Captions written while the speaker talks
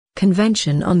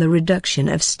Convention on the Reduction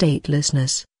of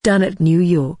Statelessness, done at New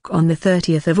York on the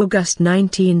 30th of August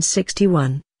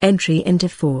 1961, entry into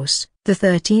force, the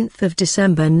 13th of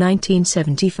December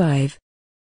 1975.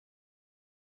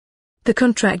 The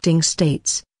contracting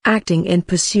states, acting in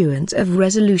pursuance of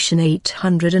Resolution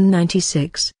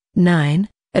 896-9,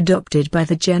 adopted by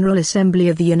the General Assembly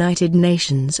of the United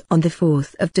Nations on the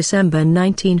 4th of December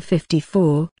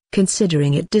 1954,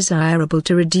 considering it desirable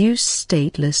to reduce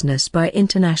statelessness by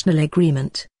international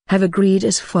agreement, have agreed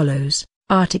as follows.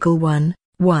 Article 1.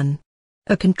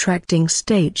 A contracting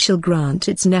state shall grant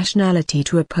its nationality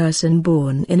to a person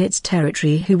born in its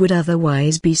territory who would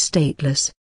otherwise be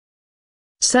stateless.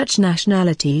 Such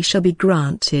nationality shall be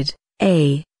granted,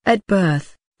 a. at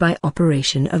birth, by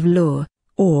operation of law,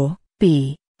 or,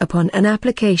 b. upon an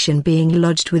application being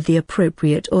lodged with the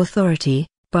appropriate authority,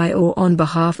 by or on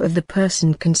behalf of the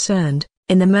person concerned,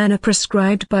 in the manner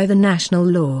prescribed by the national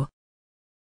law.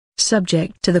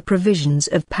 Subject to the provisions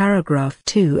of paragraph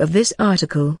 2 of this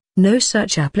article, no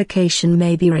such application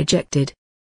may be rejected.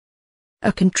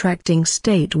 A contracting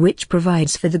state which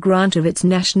provides for the grant of its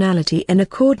nationality in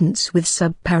accordance with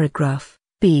subparagraph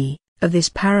b of this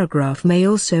paragraph may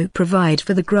also provide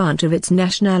for the grant of its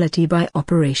nationality by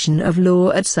operation of law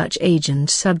at such age and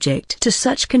subject to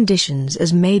such conditions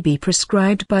as may be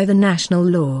prescribed by the national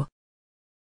law.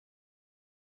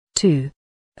 2.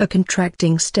 A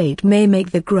contracting state may make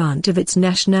the grant of its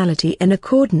nationality in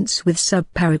accordance with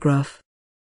subparagraph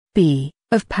b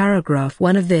of paragraph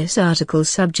 1 of this article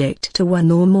subject to one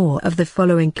or more of the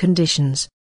following conditions.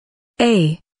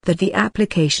 A. That the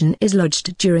application is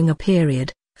lodged during a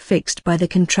period, fixed by the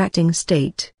contracting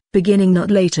state, beginning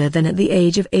not later than at the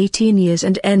age of 18 years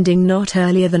and ending not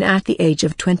earlier than at the age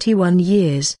of 21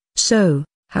 years, so,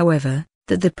 however,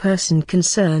 that the person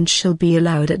concerned shall be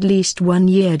allowed at least 1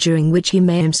 year during which he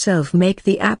may himself make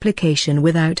the application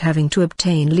without having to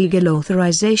obtain legal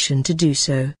authorization to do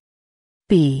so.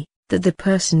 B. That the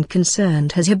person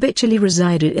concerned has habitually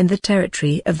resided in the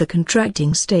territory of the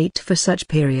contracting state for such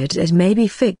period as may be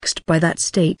fixed by that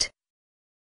state,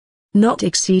 not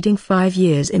exceeding 5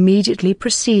 years immediately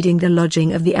preceding the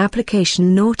lodging of the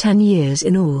application nor 10 years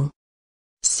in all.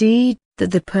 C.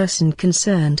 That the person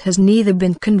concerned has neither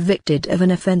been convicted of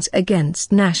an offense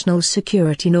against national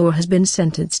security nor has been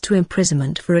sentenced to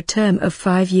imprisonment for a term of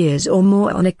 5 years or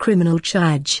more on a criminal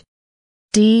charge.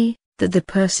 D. That the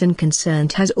person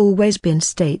concerned has always been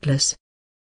stateless.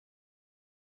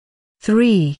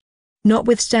 3.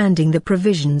 Notwithstanding the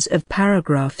provisions of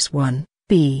paragraphs 1,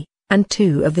 b, and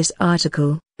 2 of this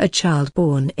article, a child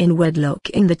born in wedlock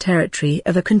in the territory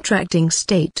of a contracting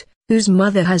state, whose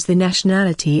mother has the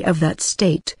nationality of that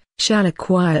state, shall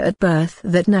acquire at birth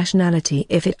that nationality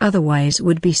if it otherwise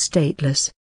would be stateless.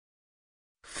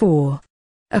 4.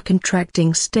 A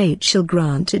contracting state shall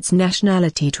grant its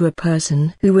nationality to a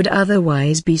person who would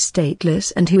otherwise be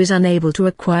stateless and who is unable to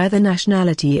acquire the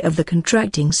nationality of the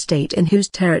contracting state in whose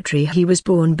territory he was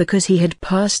born because he had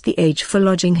passed the age for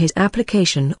lodging his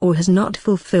application or has not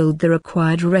fulfilled the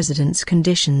required residence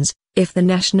conditions, if the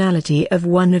nationality of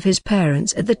one of his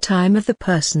parents at the time of the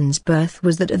person's birth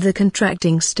was that of the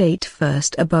contracting state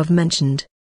first above mentioned.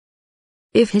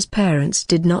 If his parents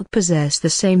did not possess the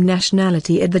same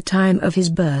nationality at the time of his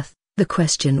birth, the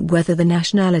question whether the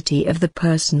nationality of the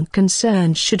person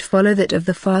concerned should follow that of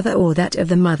the father or that of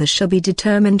the mother shall be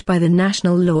determined by the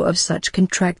national law of such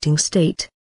contracting state.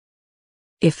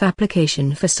 If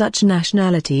application for such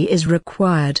nationality is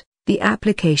required, the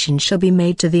application shall be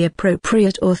made to the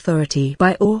appropriate authority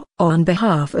by or on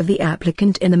behalf of the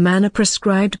applicant in the manner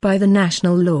prescribed by the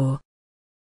national law.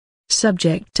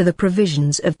 Subject to the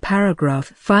provisions of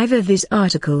paragraph 5 of this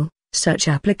article, such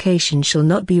application shall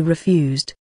not be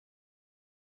refused.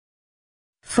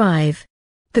 5.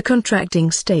 The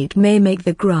contracting state may make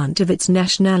the grant of its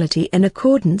nationality in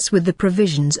accordance with the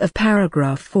provisions of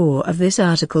paragraph 4 of this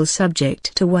article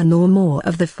subject to one or more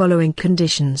of the following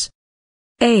conditions.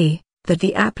 A. That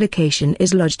the application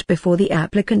is lodged before the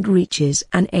applicant reaches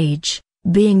an age,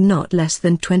 being not less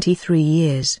than 23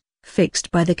 years,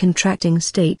 fixed by the contracting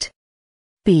state.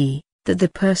 B. That the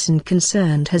person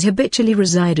concerned has habitually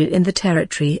resided in the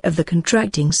territory of the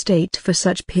contracting state for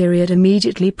such period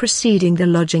immediately preceding the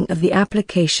lodging of the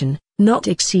application, not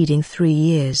exceeding 3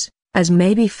 years, as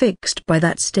may be fixed by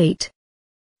that state.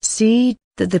 C.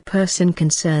 That the person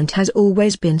concerned has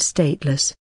always been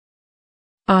stateless.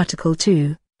 Article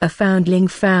 2. A foundling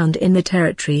found in the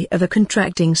territory of a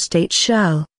contracting state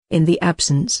shall, in the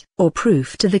absence or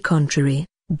proof to the contrary,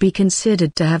 be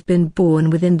considered to have been born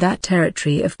within that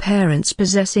territory of parents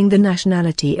possessing the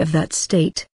nationality of that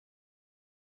state.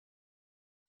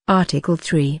 Article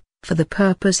 3. For the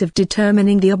purpose of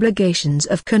determining the obligations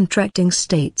of contracting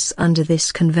states under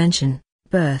this convention,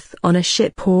 birth on a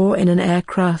ship or in an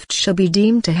aircraft shall be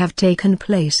deemed to have taken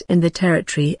place in the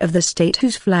territory of the state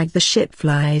whose flag the ship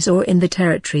flies or in the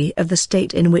territory of the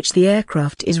state in which the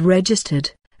aircraft is registered,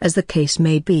 as the case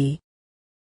may be.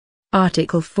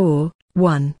 Article 4,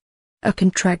 1. A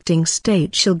contracting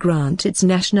state shall grant its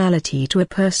nationality to a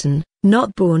person,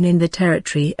 not born in the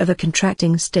territory of a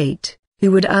contracting state, who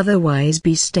would otherwise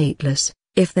be stateless,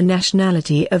 if the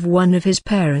nationality of one of his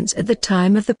parents at the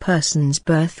time of the person's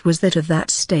birth was that of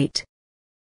that state.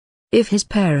 If his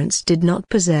parents did not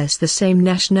possess the same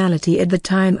nationality at the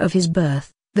time of his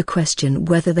birth, the question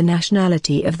whether the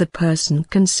nationality of the person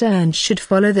concerned should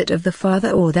follow that of the father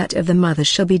or that of the mother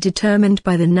shall be determined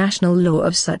by the national law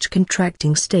of such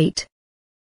contracting state.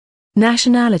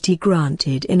 Nationality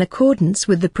granted in accordance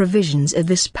with the provisions of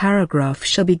this paragraph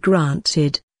shall be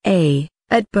granted, a.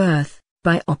 at birth,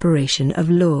 by operation of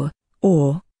law,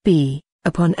 or, b.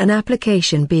 upon an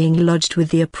application being lodged with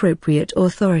the appropriate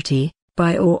authority,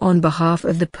 by or on behalf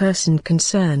of the person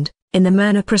concerned, in the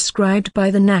manner prescribed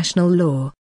by the national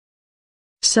law.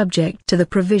 Subject to the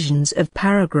provisions of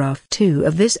paragraph 2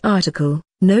 of this article,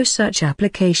 no such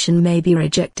application may be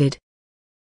rejected.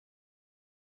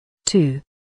 2.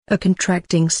 A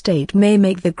contracting state may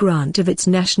make the grant of its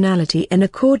nationality in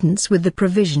accordance with the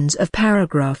provisions of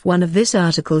paragraph 1 of this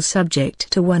article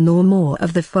subject to one or more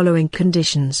of the following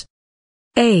conditions.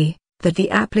 A. That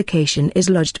the application is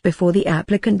lodged before the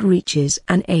applicant reaches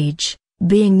an age,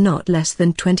 being not less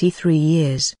than 23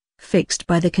 years, fixed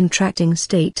by the contracting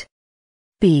state.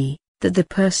 B. That the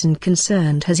person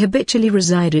concerned has habitually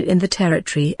resided in the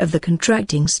territory of the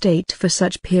contracting state for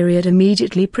such period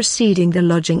immediately preceding the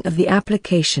lodging of the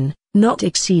application, not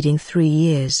exceeding 3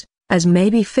 years, as may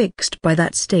be fixed by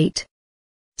that state.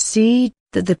 C.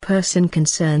 That the person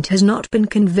concerned has not been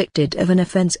convicted of an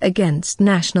offense against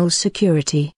national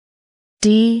security.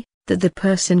 D. That the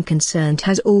person concerned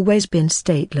has always been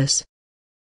stateless.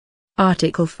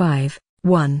 Article 5,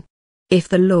 1. If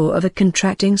the law of a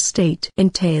contracting state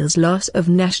entails loss of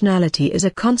nationality as a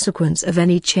consequence of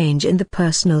any change in the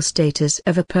personal status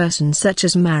of a person such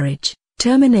as marriage,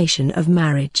 termination of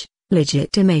marriage,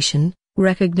 legitimation,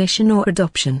 recognition or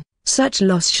adoption, such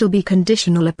loss shall be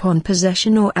conditional upon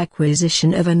possession or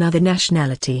acquisition of another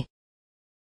nationality.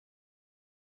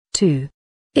 2.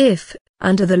 If,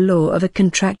 under the law of a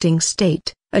contracting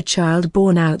state, a child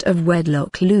born out of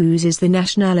wedlock loses the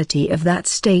nationality of that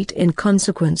state in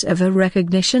consequence of a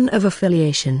recognition of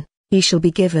affiliation, he shall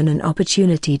be given an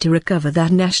opportunity to recover that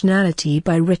nationality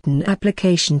by written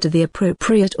application to the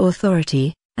appropriate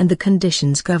authority, and the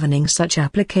conditions governing such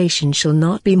application shall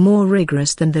not be more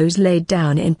rigorous than those laid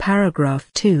down in paragraph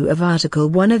 2 of Article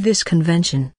 1 of this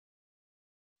Convention.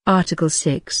 Article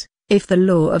 6. If the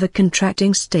law of a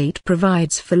contracting state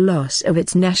provides for loss of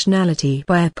its nationality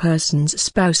by a person's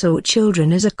spouse or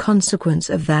children as a consequence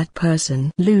of that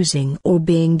person losing or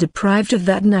being deprived of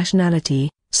that nationality,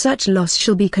 such loss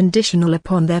shall be conditional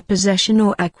upon their possession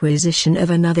or acquisition of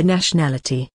another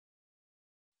nationality.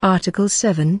 Article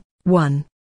 7, 1.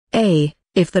 A.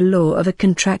 If the law of a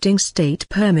contracting state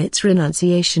permits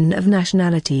renunciation of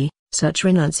nationality, such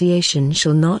renunciation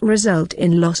shall not result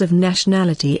in loss of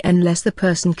nationality unless the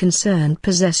person concerned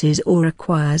possesses or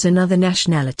acquires another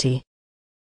nationality.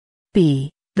 B.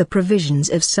 The provisions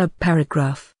of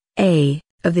subparagraph A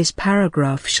of this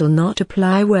paragraph shall not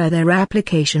apply where their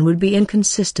application would be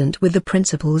inconsistent with the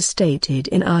principles stated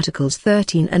in Articles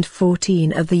 13 and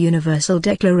 14 of the Universal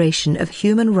Declaration of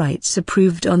Human Rights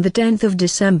approved on the 10th of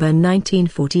December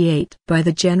 1948 by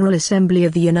the General Assembly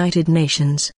of the United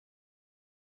Nations.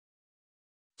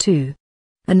 2.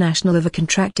 A national of a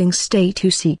contracting state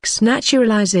who seeks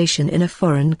naturalization in a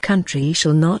foreign country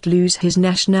shall not lose his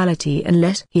nationality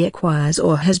unless he acquires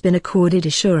or has been accorded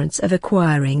assurance of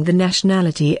acquiring the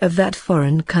nationality of that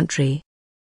foreign country.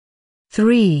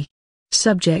 3.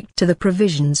 Subject to the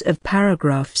provisions of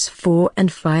paragraphs 4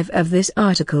 and 5 of this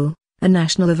article, a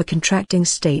national of a contracting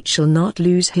state shall not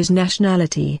lose his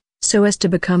nationality, so as to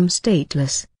become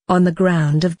stateless, on the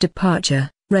ground of departure,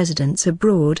 residence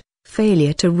abroad,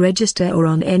 failure to register or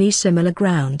on any similar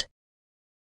ground.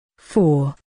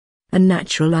 4. A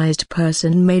naturalized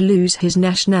person may lose his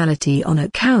nationality on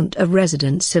account of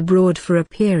residence abroad for a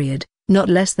period, not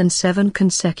less than 7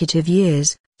 consecutive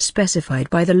years, specified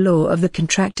by the law of the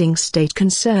contracting state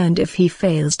concerned if he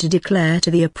fails to declare to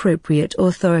the appropriate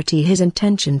authority his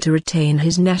intention to retain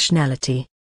his nationality.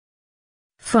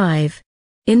 5.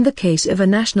 In the case of a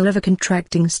national of a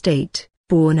contracting state,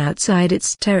 born outside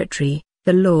its territory,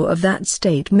 the law of that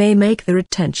state may make the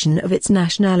retention of its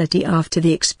nationality after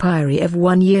the expiry of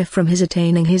 1 year from his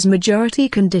attaining his majority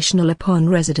conditional upon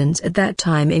residence at that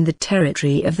time in the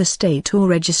territory of the state or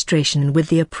registration with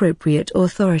the appropriate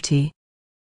authority.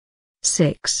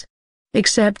 6.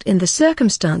 Except in the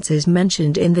circumstances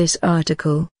mentioned in this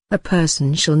article, a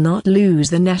person shall not lose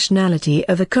the nationality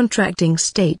of a contracting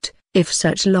state, if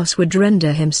such loss would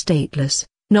render him stateless,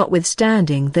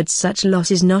 notwithstanding that such loss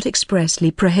is not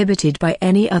expressly prohibited by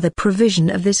any other provision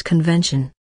of this convention.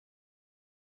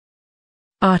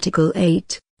 Article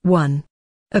 8, 1.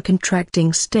 A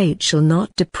contracting state shall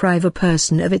not deprive a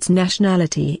person of its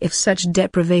nationality if such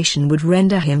deprivation would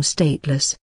render him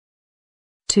stateless.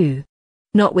 2.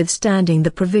 Notwithstanding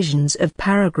the provisions of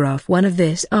paragraph 1 of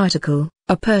this article,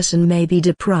 a person may be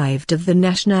deprived of the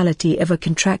nationality of a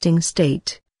contracting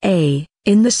state, a,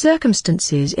 in the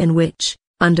circumstances in which,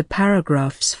 under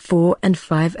paragraphs 4 and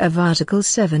 5 of Article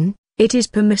 7, it is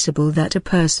permissible that a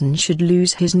person should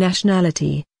lose his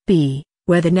nationality, b,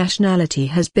 where the nationality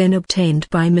has been obtained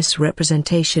by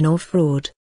misrepresentation or fraud.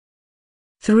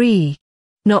 3.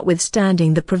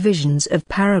 Notwithstanding the provisions of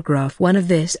paragraph 1 of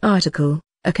this article,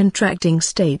 a contracting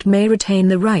state may retain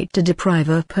the right to deprive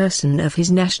a person of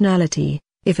his nationality,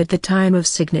 if at the time of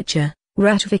signature,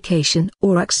 ratification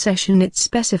or accession it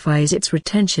specifies its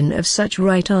retention of such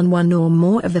right on one or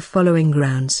more of the following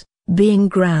grounds, being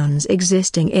grounds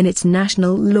existing in its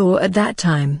national law at that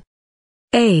time.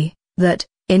 A. That,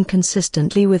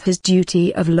 inconsistently with his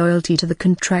duty of loyalty to the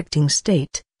contracting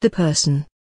state, the person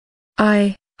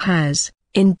I. has,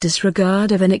 in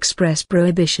disregard of an express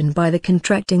prohibition by the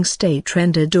contracting state,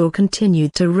 rendered or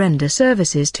continued to render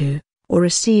services to, or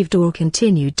received or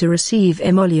continued to receive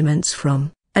emoluments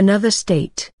from, another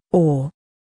state, or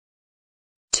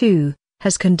 2.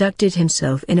 Has conducted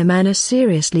himself in a manner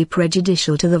seriously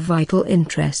prejudicial to the vital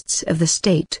interests of the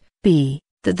state, b.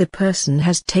 That the person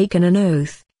has taken an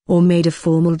oath, or made a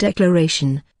formal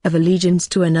declaration, of allegiance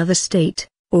to another state,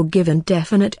 or given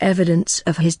definite evidence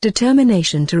of his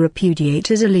determination to repudiate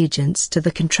his allegiance to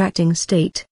the contracting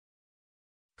state.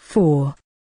 4.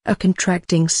 A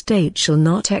contracting state shall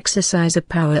not exercise a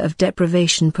power of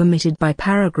deprivation permitted by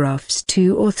paragraphs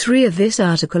 2 or 3 of this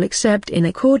article except in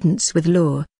accordance with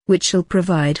law, which shall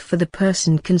provide for the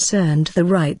person concerned the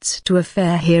rights to a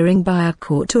fair hearing by a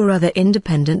court or other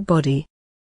independent body.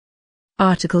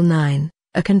 Article 9.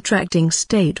 A contracting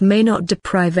state may not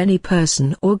deprive any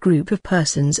person or group of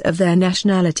persons of their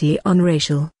nationality on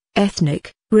racial,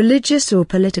 ethnic, religious or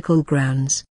political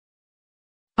grounds.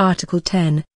 Article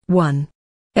 10, 1.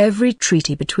 Every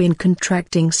treaty between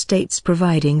contracting states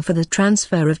providing for the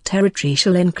transfer of territory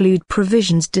shall include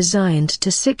provisions designed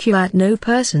to secure that no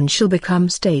person shall become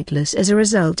stateless as a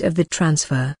result of the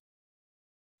transfer.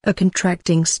 A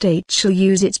contracting state shall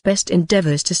use its best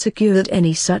endeavors to secure that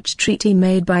any such treaty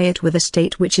made by it with a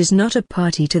state which is not a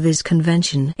party to this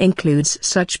convention includes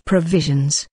such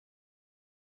provisions.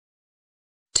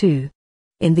 2.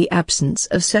 In the absence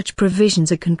of such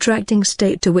provisions, a contracting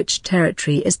state to which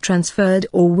territory is transferred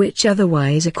or which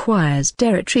otherwise acquires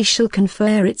territory shall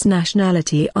confer its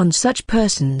nationality on such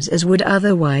persons as would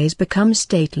otherwise become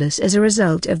stateless as a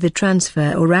result of the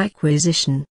transfer or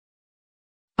acquisition.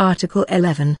 Article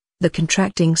 11. The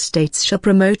contracting states shall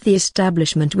promote the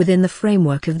establishment within the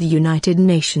framework of the United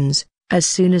Nations, as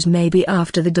soon as may be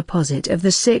after the deposit of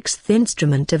the sixth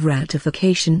instrument of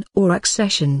ratification or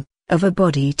accession, of a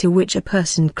body to which a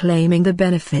person claiming the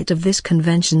benefit of this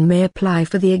convention may apply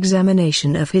for the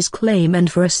examination of his claim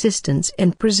and for assistance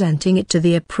in presenting it to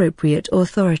the appropriate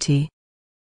authority.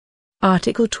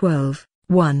 Article 12,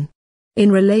 1.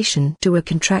 In relation to a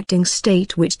contracting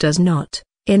state which does not,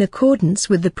 in accordance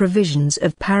with the provisions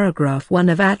of paragraph 1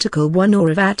 of Article 1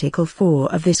 or of Article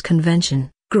 4 of this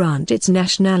convention, grant its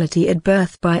nationality at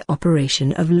birth by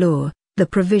operation of law, the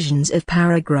provisions of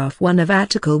paragraph 1 of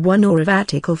Article 1 or of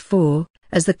Article 4,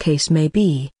 as the case may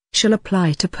be, shall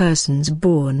apply to persons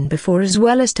born before as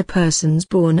well as to persons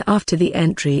born after the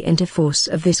entry into force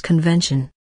of this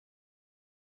convention.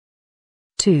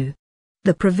 2.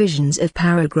 The provisions of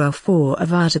paragraph 4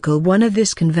 of Article 1 of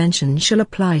this convention shall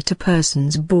apply to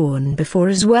persons born before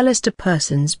as well as to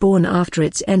persons born after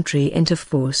its entry into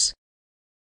force.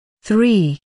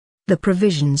 3. The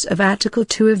provisions of Article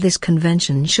 2 of this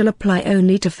convention shall apply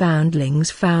only to foundlings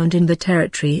found in the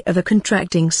territory of a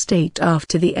contracting state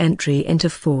after the entry into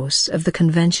force of the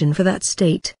convention for that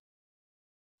state.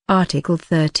 Article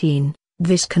 13.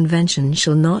 This convention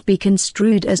shall not be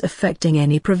construed as affecting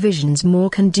any provisions more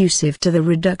conducive to the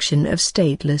reduction of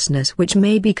statelessness which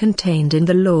may be contained in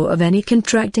the law of any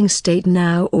contracting state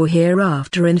now or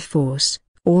hereafter in force,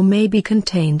 or may be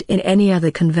contained in any other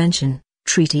convention,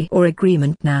 treaty or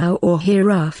agreement now or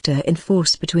hereafter in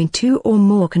force between two or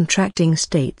more contracting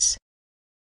states.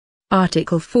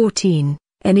 Article 14.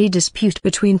 Any dispute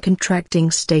between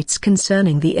contracting states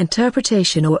concerning the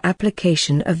interpretation or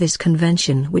application of this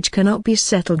convention which cannot be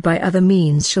settled by other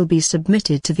means shall be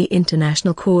submitted to the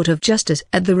International Court of Justice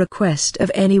at the request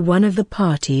of any one of the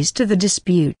parties to the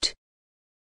dispute.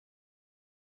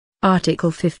 Article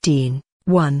 15.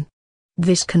 1.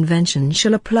 This convention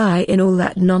shall apply in all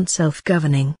that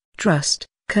non-self-governing, trust,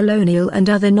 colonial and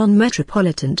other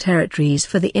non-metropolitan territories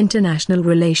for the international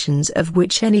relations of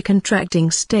which any contracting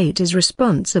state is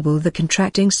responsible. The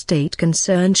contracting state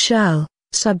concerned shall,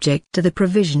 subject to the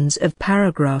provisions of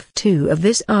paragraph 2 of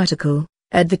this article,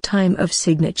 at the time of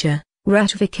signature,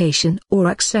 ratification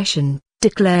or accession,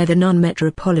 declare the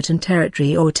non-metropolitan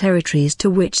territory or territories to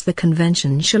which the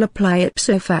convention shall apply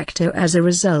ipso facto as a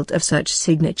result of such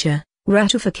signature,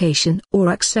 ratification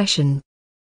or accession.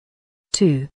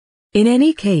 2. In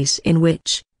any case in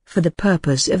which, for the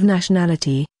purpose of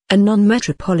nationality, a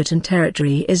non-metropolitan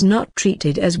territory is not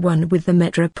treated as one with the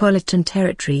metropolitan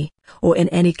territory, or in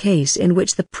any case in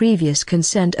which the previous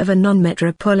consent of a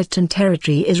non-metropolitan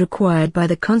territory is required by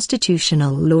the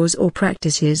constitutional laws or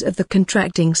practices of the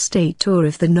contracting state, or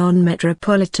if the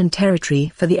non-metropolitan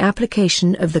territory for the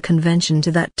application of the convention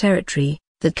to that territory,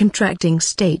 the contracting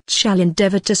state shall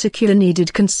endeavor to secure the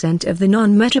needed consent of the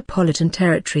non-metropolitan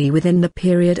territory within the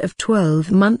period of 12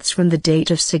 months from the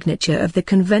date of signature of the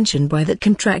convention by that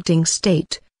contracting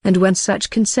state, and when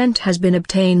such consent has been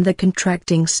obtained the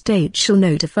contracting state shall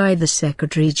notify the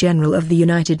Secretary-General of the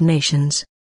United Nations.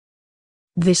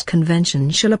 This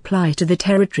convention shall apply to the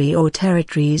territory or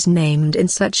territories named in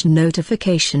such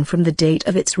notification from the date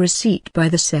of its receipt by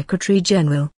the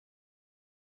Secretary-General.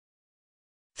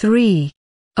 3.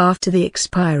 After the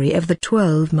expiry of the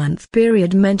 12-month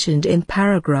period mentioned in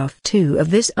paragraph 2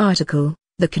 of this article,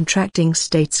 the contracting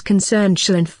states concerned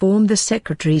shall inform the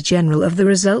Secretary-General of the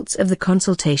results of the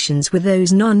consultations with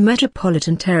those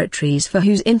non-metropolitan territories for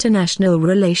whose international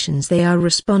relations they are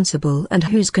responsible and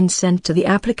whose consent to the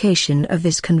application of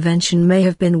this convention may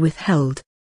have been withheld.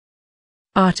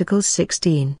 Article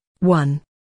 16. 1.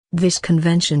 This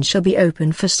convention shall be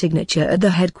open for signature at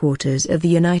the headquarters of the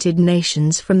United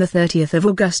Nations from the 30th of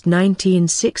August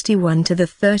 1961 to the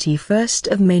 31st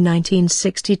of May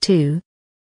 1962.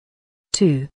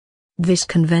 2. This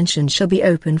convention shall be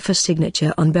open for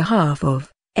signature on behalf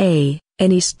of a.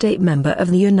 any state member of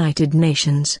the United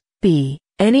Nations, b.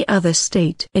 any other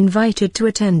state invited to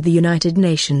attend the United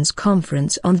Nations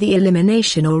Conference on the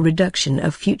Elimination or Reduction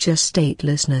of Future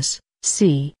Statelessness,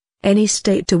 c. any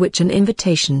state to which an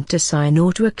invitation to sign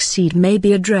or to accede may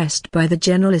be addressed by the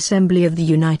General Assembly of the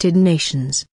United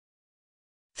Nations.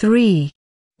 3.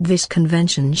 This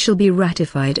convention shall be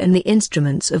ratified and the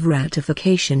instruments of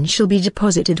ratification shall be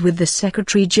deposited with the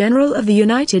Secretary-General of the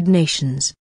United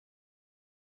Nations.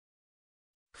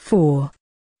 4.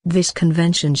 This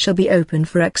convention shall be open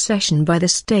for accession by the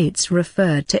states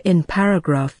referred to in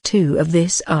paragraph 2 of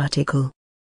this article.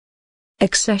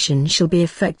 Accession shall be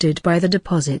effected by the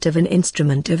deposit of an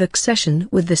instrument of accession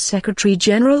with the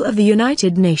Secretary-General of the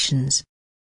United Nations.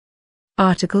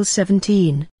 Article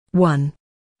 17. 1.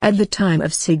 At the time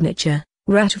of signature,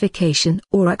 ratification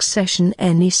or accession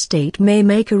any state may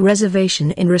make a reservation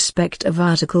in respect of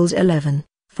Articles 11,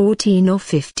 14 or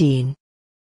 15.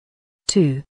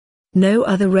 2. No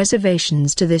other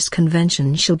reservations to this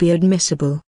convention shall be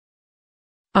admissible.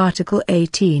 Article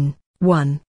 18.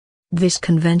 1. This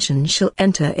convention shall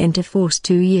enter into force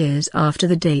 2 years after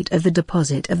the date of the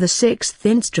deposit of the 6th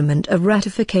instrument of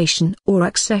ratification or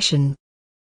accession.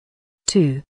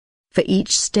 2. For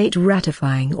each state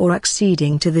ratifying or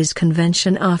acceding to this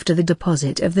convention after the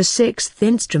deposit of the 6th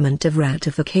instrument of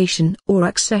ratification or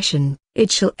accession,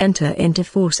 it shall enter into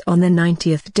force on the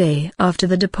 90th day after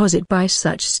the deposit by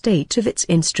such state of its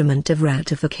instrument of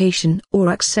ratification or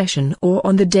accession or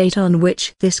on the date on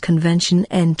which this convention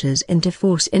enters into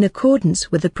force in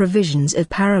accordance with the provisions of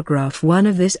paragraph 1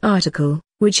 of this article,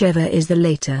 whichever is the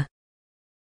later.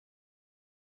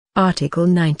 Article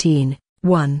 19.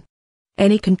 1.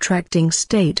 Any contracting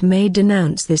state may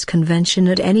denounce this convention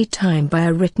at any time by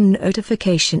a written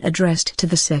notification addressed to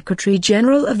the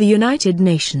Secretary-General of the United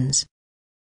Nations.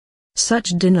 Such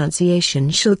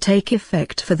denunciation shall take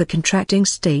effect for the contracting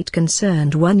state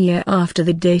concerned 1 year after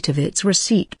the date of its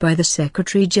receipt by the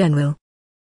Secretary-General.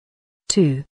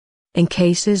 2. In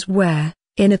cases where,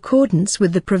 in accordance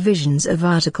with the provisions of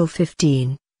Article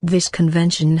 15, this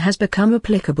convention has become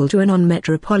applicable to a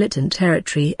non-metropolitan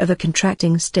territory of a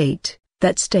contracting state,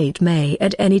 that state may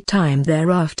at any time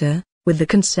thereafter, with the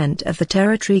consent of the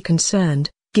territory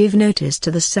concerned, give notice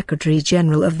to the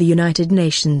Secretary-General of the United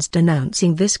Nations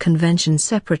denouncing this convention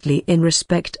separately in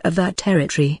respect of that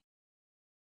territory.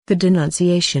 The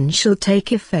denunciation shall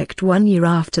take effect 1 year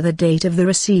after the date of the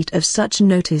receipt of such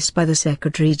notice by the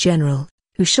Secretary-General,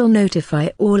 who shall notify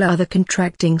all other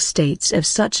contracting states of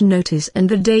such notice and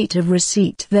the date of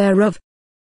receipt thereof.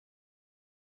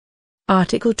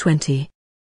 Article 20.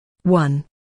 1.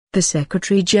 The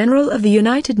Secretary-General of the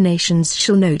United Nations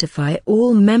shall notify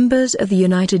all members of the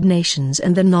United Nations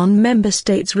and the non-member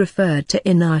states referred to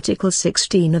in Article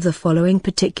 16 of the following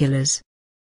particulars.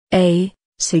 A.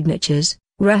 Signatures,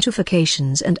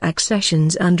 ratifications and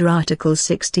accessions under Article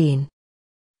 16.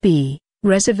 B.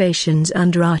 Reservations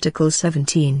under Article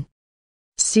 17.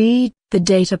 C. The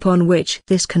date upon which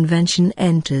this convention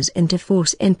enters into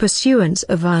force in pursuance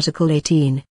of Article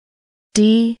 18.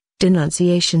 D.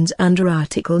 Denunciations under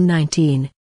Article 19.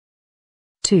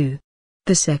 2.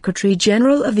 The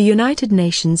Secretary-General of the United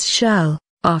Nations shall,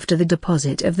 after the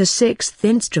deposit of the sixth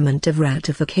instrument of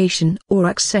ratification or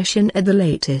accession at the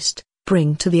latest,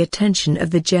 bring to the attention of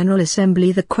the General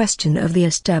Assembly the question of the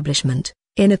establishment,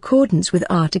 in accordance with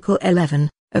Article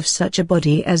 11, of such a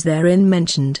body as therein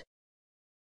mentioned.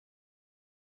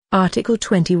 Article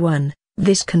 21.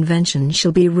 This convention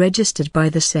shall be registered by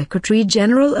the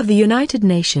Secretary-General of the United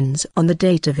Nations on the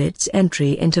date of its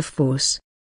entry into force.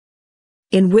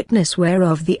 In witness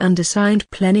whereof the undersigned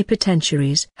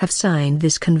plenipotentiaries have signed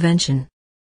this convention.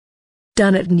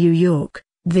 Done at New York,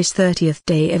 this 30th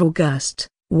day of August,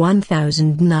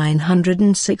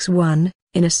 1906 1,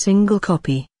 in a single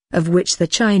copy, of which the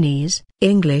Chinese,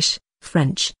 English,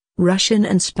 French, Russian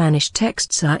and Spanish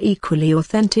texts are equally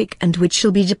authentic and which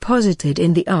shall be deposited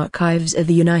in the archives of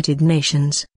the United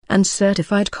Nations, and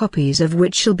certified copies of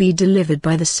which shall be delivered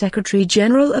by the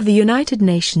Secretary-General of the United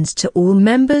Nations to all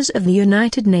members of the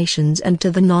United Nations and to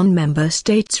the non-member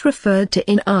states referred to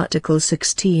in Article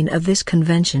 16 of this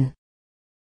convention.